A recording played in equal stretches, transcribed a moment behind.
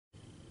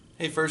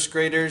Hey first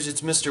graders,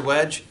 it's Mr.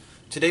 Wedge.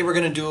 Today we're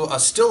going to do a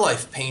still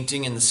life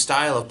painting in the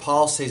style of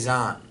Paul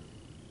Cezanne.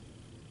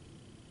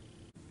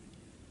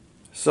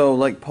 So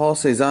like Paul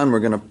Cezanne, we're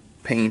going to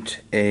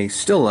paint a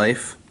still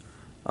life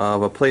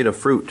of a plate of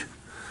fruit.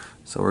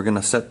 So we're going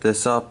to set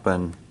this up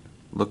and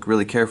look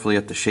really carefully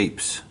at the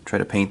shapes. Try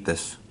to paint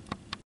this.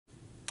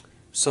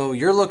 So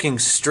you're looking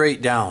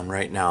straight down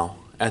right now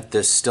at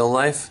this still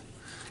life,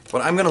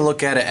 but I'm going to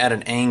look at it at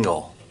an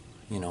angle,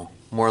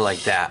 more like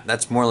that.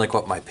 That's more like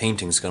what my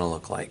painting's going to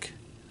look like.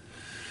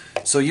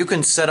 So you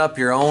can set up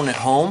your own at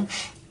home,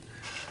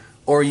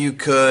 or you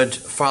could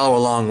follow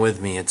along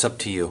with me. It's up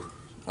to you.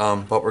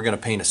 But we're going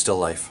to paint a still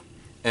life.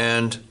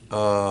 And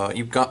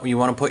you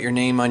want to put your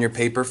name on your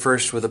paper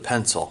first with a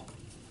pencil.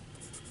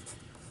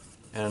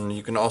 And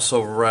you can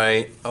also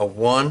write a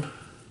 1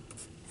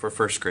 for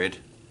first grade.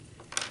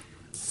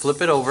 Flip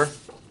it over,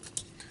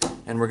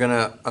 and we're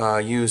going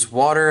to use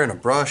water and a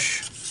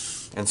brush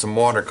and some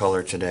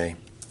watercolor today.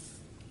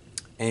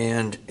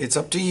 And it's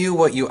up to you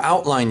what you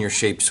outline your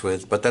shapes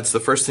with, but that's the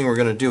first thing we're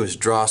going to do is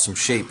draw some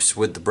shapes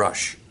with the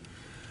brush.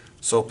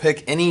 So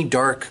pick any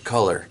dark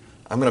color.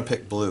 I'm going to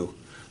pick blue.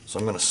 So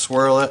I'm going to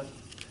swirl it,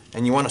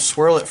 and you want to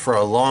swirl it for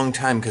a long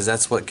time because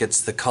that's what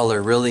gets the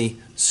color really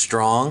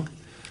strong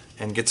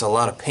and gets a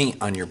lot of paint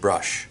on your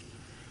brush.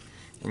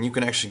 And you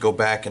can actually go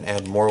back and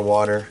add more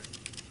water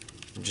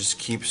and just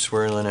keep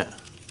swirling it.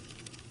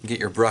 Get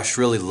your brush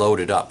really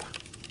loaded up.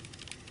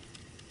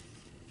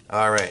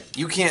 Alright,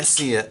 you can't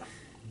see it,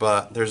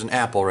 but there's an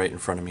apple right in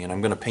front of me, and I'm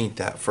going to paint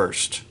that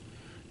first.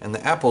 And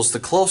the apple's the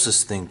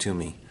closest thing to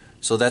me,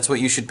 so that's what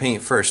you should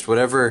paint first,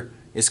 whatever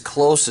is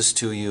closest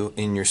to you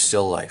in your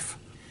still life.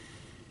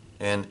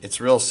 And it's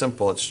real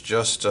simple, it's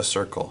just a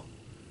circle.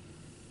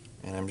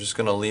 And I'm just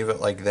going to leave it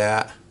like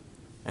that,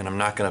 and I'm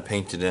not going to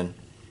paint it in.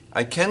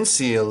 I can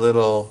see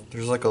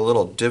there's like a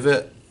little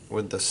divot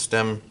with the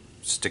stem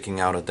sticking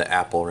out of the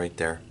apple right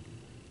there.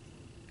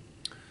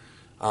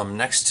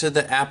 Next to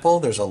the apple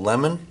there's a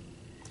lemon.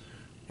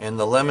 And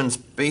the lemon's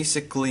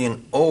basically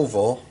an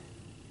oval.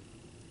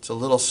 It's a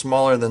little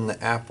smaller than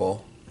the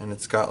apple, and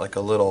it's got like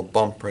a little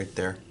bump right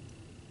there.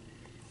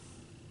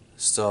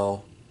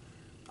 So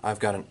I've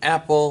got an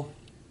apple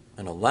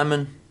and a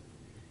lemon,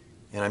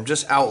 and I'm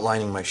just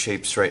outlining my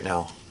shapes right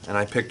now, and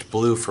I picked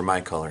blue for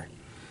my color.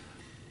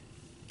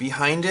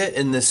 Behind it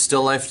in this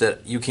still life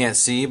that you can't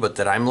see but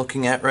that I'm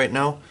looking at right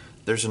now,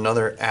 there's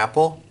another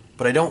apple,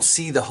 but I don't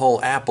see the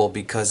whole apple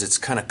because it's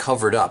kind of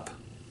covered up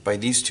by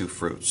these two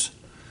fruits.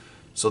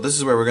 So this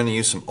is where we're going to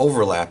use some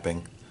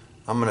overlapping.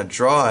 I'm going to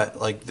draw it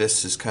like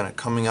this is kind of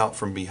coming out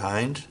from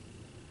behind,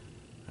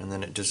 and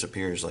then it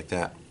disappears like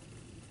that.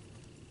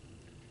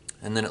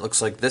 And then it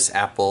looks like this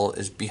apple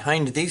is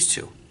behind these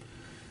two.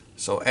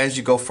 So as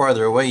you go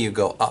farther away, you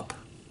go up.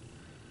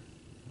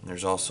 And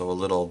there's also a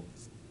little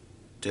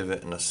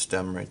divot and a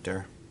stem right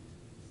there.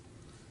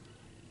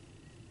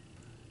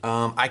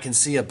 I can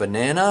see a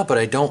banana, but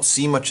I don't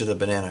see much of the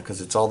banana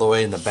because it's all the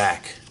way in the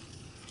back.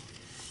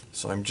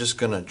 So I'm just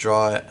going to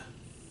draw it.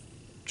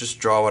 Just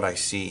draw what I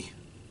see.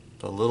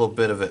 A little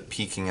bit of it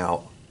peeking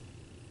out.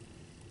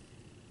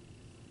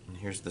 And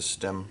here's the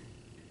stem.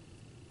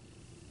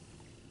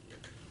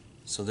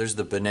 So there's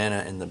the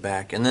banana in the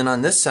back. And then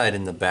on this side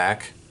in the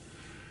back,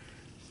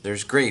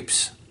 there's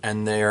grapes.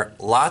 And there are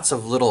lots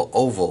of little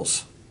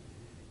ovals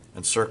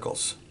and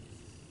circles.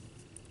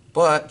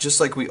 But just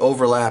like we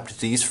overlapped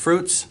these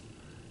fruits,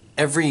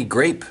 every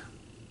grape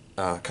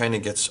kind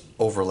of gets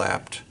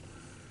overlapped.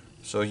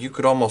 So you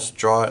could almost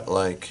draw it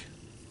like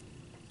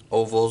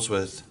ovals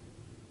with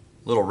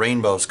little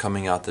rainbows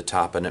coming out the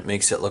top, and it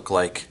makes it look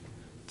like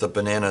the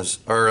bananas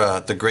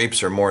or the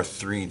grapes are more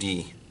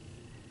 3D.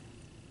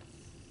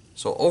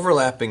 So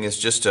overlapping is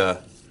just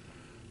a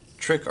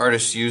trick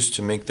artists use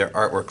to make their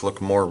artwork look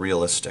more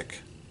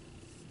realistic.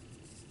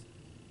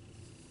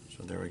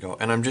 So there we go.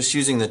 And I'm just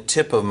using the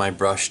tip of my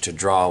brush to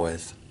draw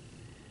with.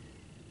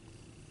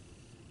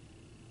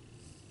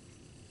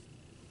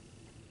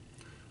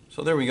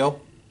 So there we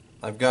go.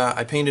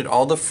 I painted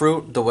all the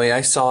fruit the way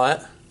I saw it.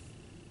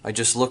 I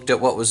just looked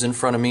at what was in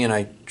front of me and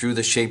I drew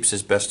the shapes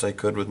as best I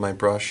could with my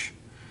brush.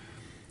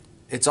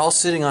 It's all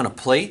sitting on a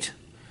plate,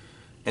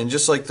 and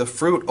just like the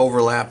fruit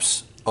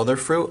overlaps other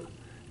fruit,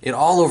 it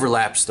all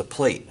overlaps the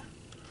plate.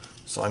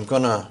 So I'm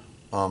gonna,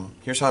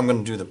 here's how I'm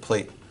gonna do the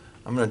plate.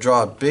 I'm gonna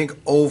draw a big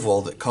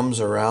oval that comes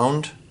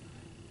around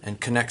and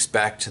connects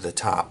back to the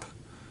top.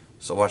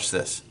 So watch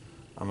this.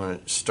 I'm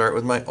gonna start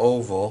with my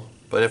oval,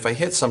 but if I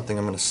hit something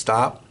I'm gonna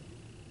stop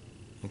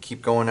and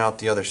keep going out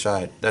the other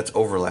side. That's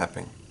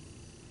overlapping.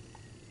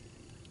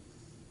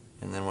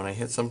 And then when I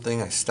hit something,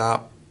 I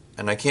stop,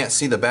 and I can't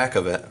see the back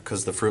of it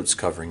because the fruit's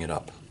covering it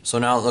up. So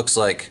now it looks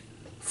like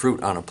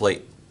fruit on a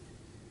plate.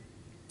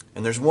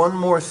 And there's one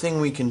more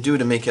thing we can do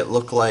to make it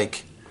look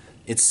like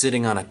it's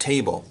sitting on a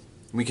table.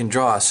 We can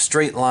draw a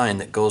straight line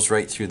that goes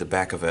right through the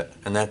back of it,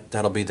 and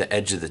that'll be the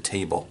edge of the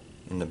table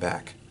in the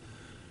back.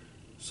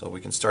 So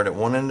we can start at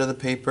one end of the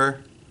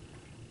paper,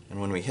 and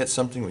when we hit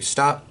something, we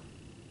stop,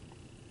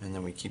 and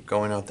then we keep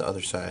going out the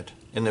other side.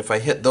 And if I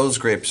hit those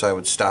grapes, I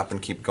would stop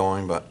and keep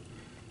going, but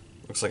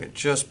Looks like it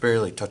just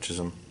barely touches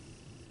them.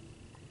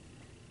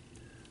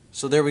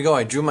 So there we go,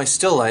 I drew my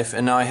still life,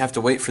 and now I have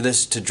to wait for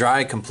this to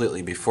dry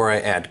completely before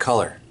I add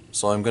color.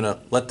 So I'm going to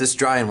let this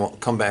dry and we'll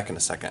come back in a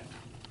second.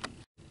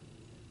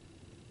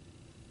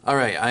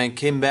 Alright, I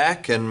came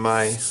back and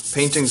my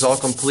painting's all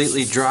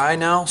completely dry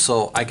now,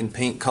 so I can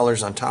paint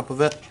colors on top of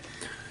it.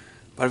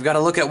 But I've got to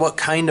look at what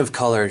kind of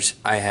colors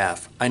I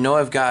have. I know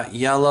I've got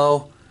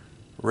yellow,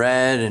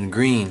 red, and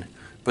green,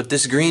 but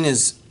this green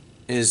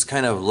is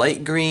kind of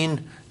light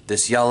green,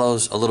 this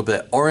yellow's a little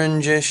bit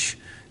orangish,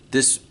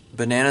 this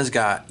banana's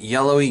got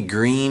yellowy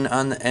green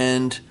on the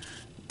end,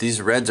 these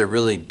reds are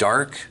really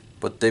dark,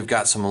 but they've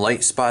got some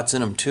light spots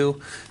in them too.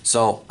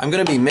 So I'm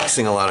going to be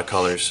mixing a lot of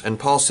colors, and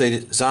Paul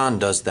Cezanne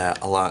does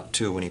that a lot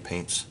too when he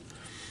paints.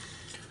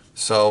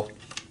 So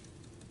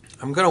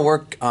I'm going to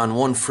work on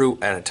one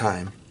fruit at a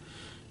time,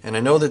 and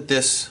I know that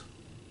this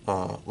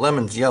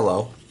lemon's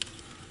yellow,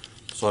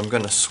 so I'm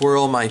going to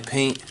swirl my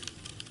paint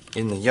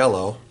in the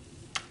yellow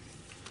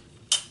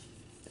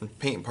and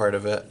paint part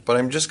of it, but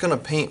I'm just going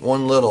to paint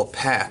one little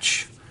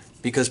patch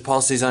because Paul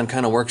Cezanne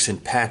kind of works in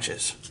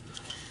patches.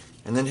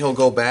 And then he'll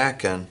go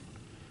back and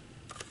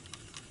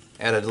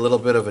add a little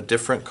bit of a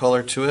different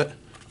color to it.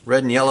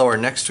 Red and yellow are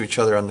next to each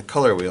other on the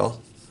color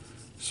wheel,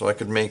 so I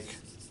could make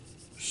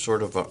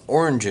sort of an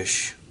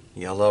orangish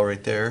yellow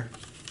right there.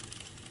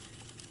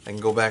 I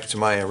can go back to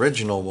my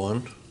original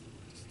one,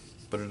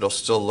 but it'll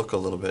still look a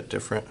little bit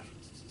different.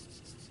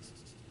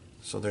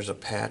 So there's a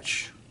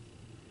patch.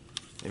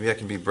 Maybe I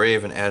can be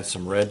brave and add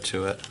some red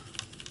to it.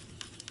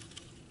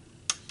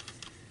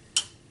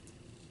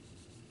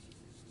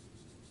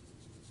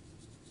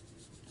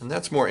 And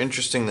that's more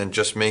interesting than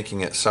just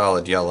making it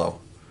solid yellow.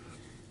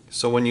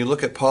 So when you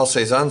look at Paul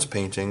Cezanne's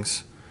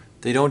paintings,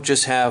 they don't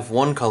just have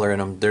one color in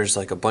them, there's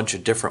like a bunch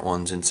of different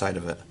ones inside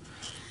of it.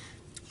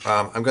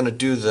 I'm going to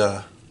do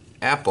the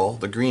apple,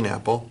 the green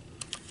apple.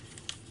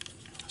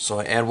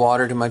 So I add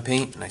water to my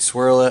paint and I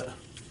swirl it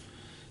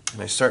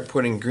and I start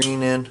putting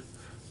green in,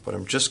 but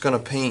I'm just going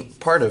to paint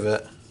part of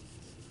it,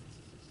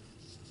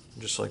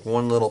 just like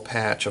one little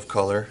patch of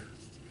color,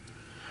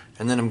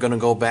 and then I'm going to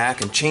go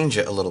back and change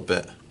it a little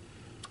bit.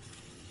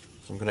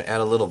 So I'm going to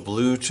add a little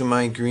blue to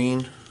my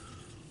green,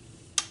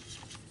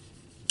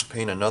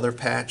 paint another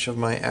patch of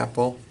my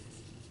apple,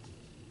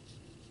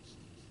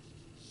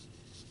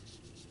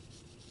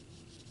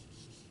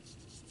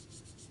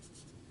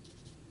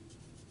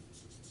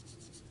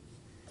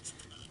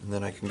 and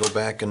then I can go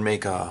back and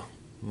make a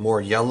more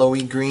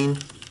yellowy green.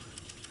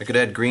 I could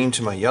add green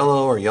to my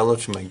yellow or yellow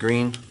to my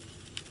green.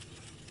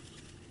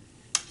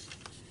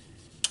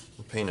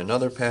 Paint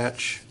another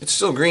patch. It's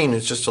still green,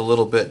 it's just a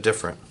little bit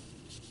different.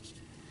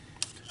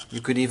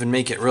 You could even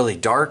make it really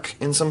dark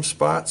in some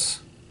spots.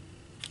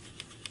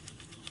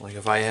 Like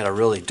if I add a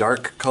really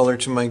dark color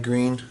to my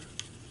green.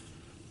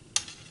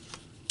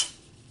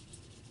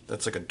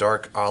 That's like a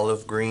dark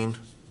olive green.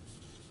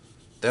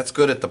 That's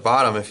good at the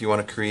bottom if you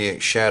want to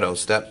create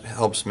shadows. That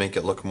helps make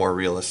it look more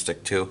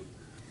realistic too.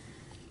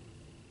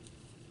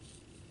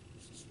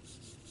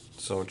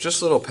 So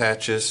just little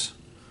patches,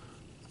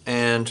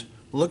 and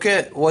look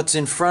at what's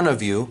in front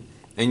of you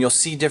and you'll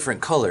see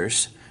different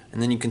colors,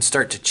 and then you can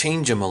start to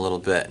change them a little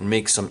bit and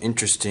make some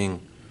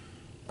interesting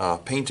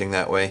painting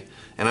that way.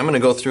 And I'm going to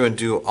go through and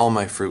do all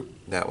my fruit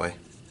that way.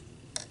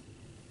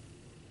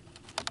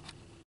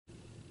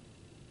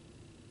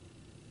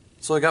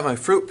 So I got my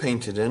fruit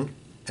painted in,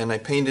 and I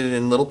painted it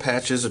in little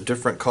patches of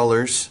different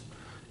colors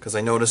because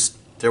I noticed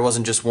there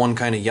wasn't just one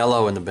kind of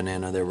yellow in the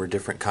banana, there were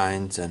different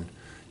kinds and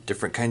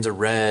different kinds of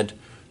red.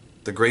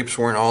 The grapes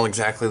weren't all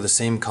exactly the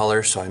same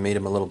color, so I made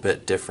them a little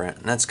bit different.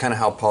 And that's kind of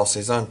how Paul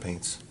Cezanne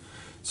paints.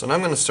 So now I'm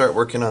going to start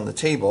working on the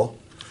table,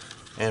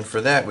 and for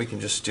that we can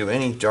just do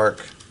any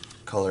dark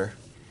color.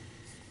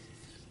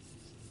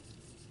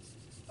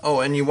 Oh,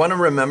 and you want to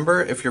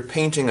remember, if you're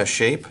painting a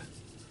shape,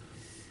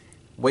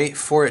 wait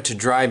for it to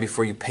dry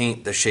before you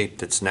paint the shape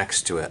that's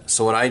next to it.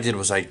 So what I did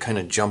was I kind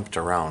of jumped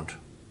around.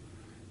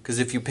 Because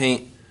if you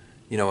paint,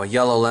 you know, a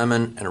yellow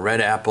lemon and a red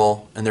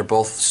apple and they're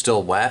both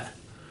still wet,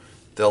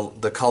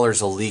 the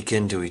colors will leak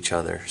into each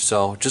other.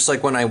 So just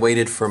like when I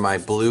waited for my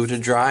blue to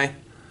dry,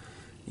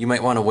 you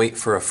might want to wait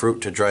for a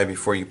fruit to dry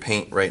before you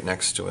paint right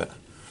next to it.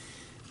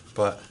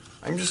 But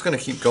I'm just going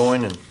to keep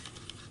going and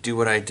do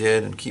what I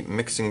did and keep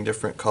mixing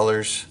different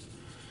colors.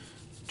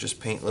 Just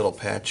paint little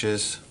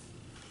patches.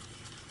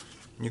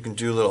 You can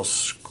do little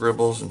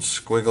scribbles and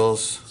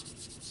squiggles.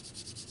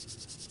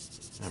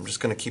 I'm just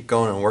going to keep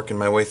going and working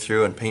my way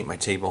through and paint my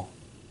table.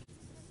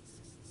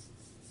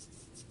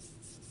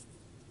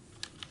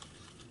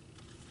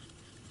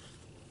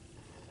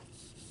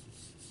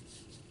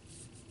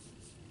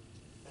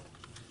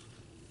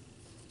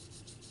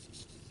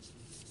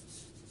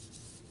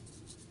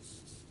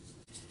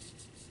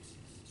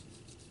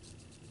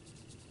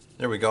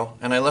 There we go.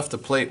 And I left the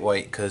plate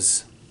white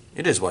because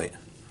it is white.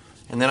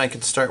 And then I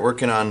could start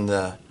working on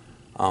the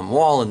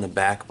wall in the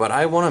back, but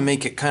I want to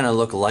make it kind of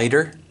look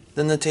lighter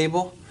than the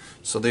table,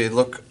 so they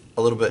look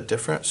a little bit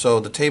different. So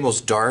the table's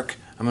dark,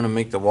 I'm going to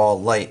make the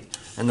wall light.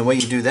 And the way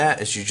you do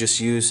that is you just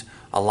use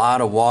a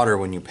lot of water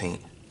when you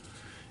paint.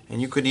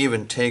 And you could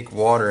even take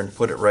water and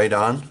put it right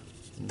on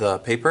the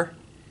paper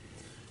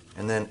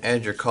and then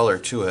add your color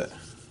to it,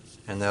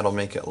 and that'll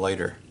make it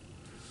lighter.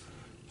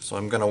 So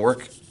I'm going to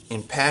work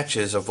in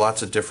patches of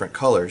lots of different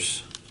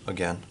colors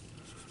again,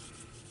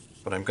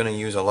 but I'm going to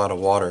use a lot of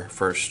water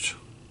first.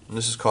 And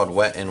this is called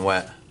wet and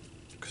wet.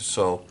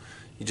 So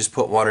you just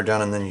put water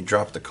down and then you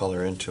drop the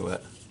color into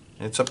it.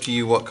 And it's up to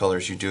you what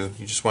colors you do.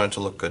 You just want it to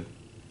look good.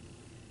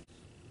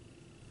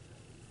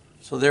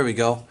 So there we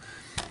go.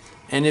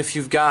 And if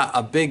you've got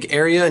a big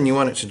area and you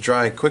want it to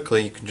dry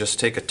quickly, you can just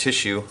take a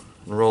tissue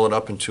and roll it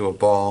up into a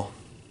ball.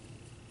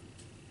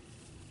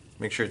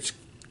 Make sure it's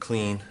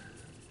clean,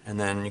 and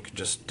then you can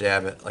just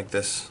dab it like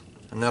this,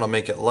 and that'll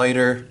make it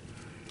lighter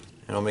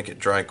and it'll make it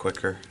dry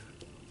quicker.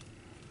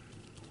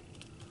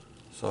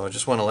 So I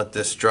just want to let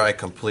this dry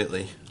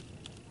completely.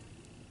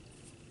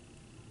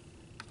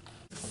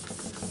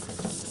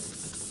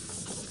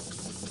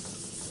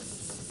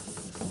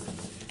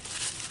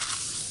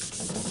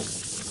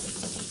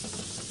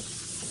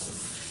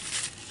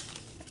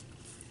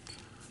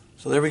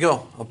 So there we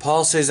go, a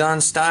Paul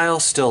Cezanne style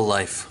still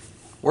life.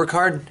 Work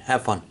hard,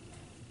 have fun.